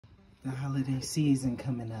The holiday season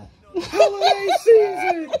coming up. Holiday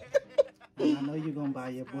season! And I know you're gonna buy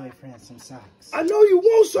your boyfriend some socks. I know you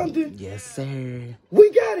want something. Yes, sir. We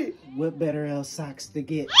got it. What better else socks to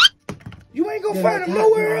get? You ain't gonna find them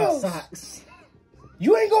nowhere else. Socks.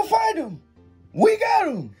 You ain't gonna find them. We got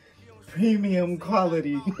them. Premium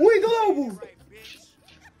quality. We global.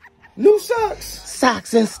 New socks.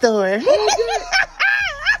 Socks in store.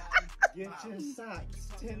 Get your socks,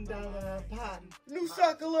 $10 a pop. New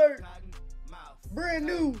sock alert. Brand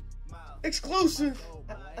new. Exclusive.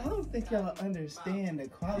 I don't think y'all understand the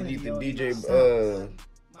quality. You need the of DJ,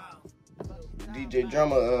 socks. DJ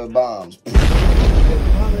drummer bombs.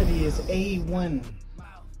 The quality is A1.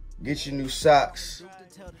 Get your new socks.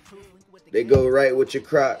 They go right with your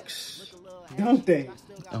Crocs. Don't they?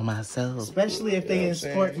 On my soul. Especially if they in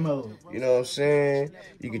sport mode. You know what I'm saying?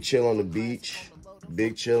 You can chill on the beach,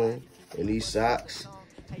 big chilling, in these socks.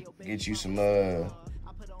 Get you some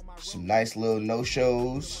nice little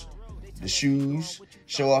no-shows, the shoes.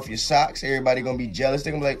 Show off your socks. Everybody gonna be jealous.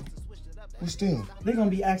 They gonna be like, what's them? They're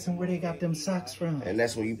gonna be asking where they got them socks from. And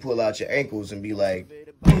that's when you pull out your ankles and be like,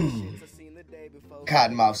 boom,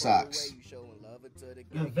 cottonmouth socks.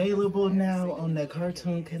 Available now on the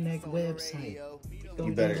Cartoon Connect website.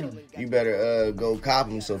 You better go cop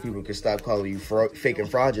them so people can stop calling you fake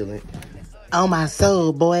and fraudulent. On my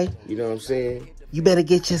soul, boy. You know what I'm saying? You better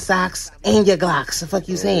get your socks and your Glocks. The fuck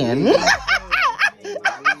you saying? Then you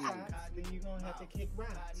gonna have to kick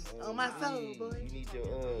rocks. On my soul, boy. You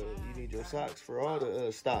need your socks for all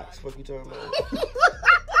the stocks. Fuck you talking about?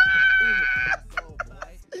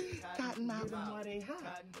 Cotton mouth. Why they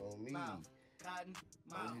hot? On me.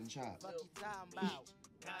 I'm chopped.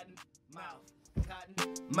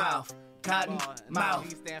 Cotton mouth.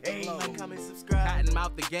 Hey, come and subscribe. Cotton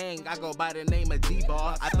mouth the gang. I go by the name of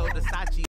D-Boss. I throw the Sachi.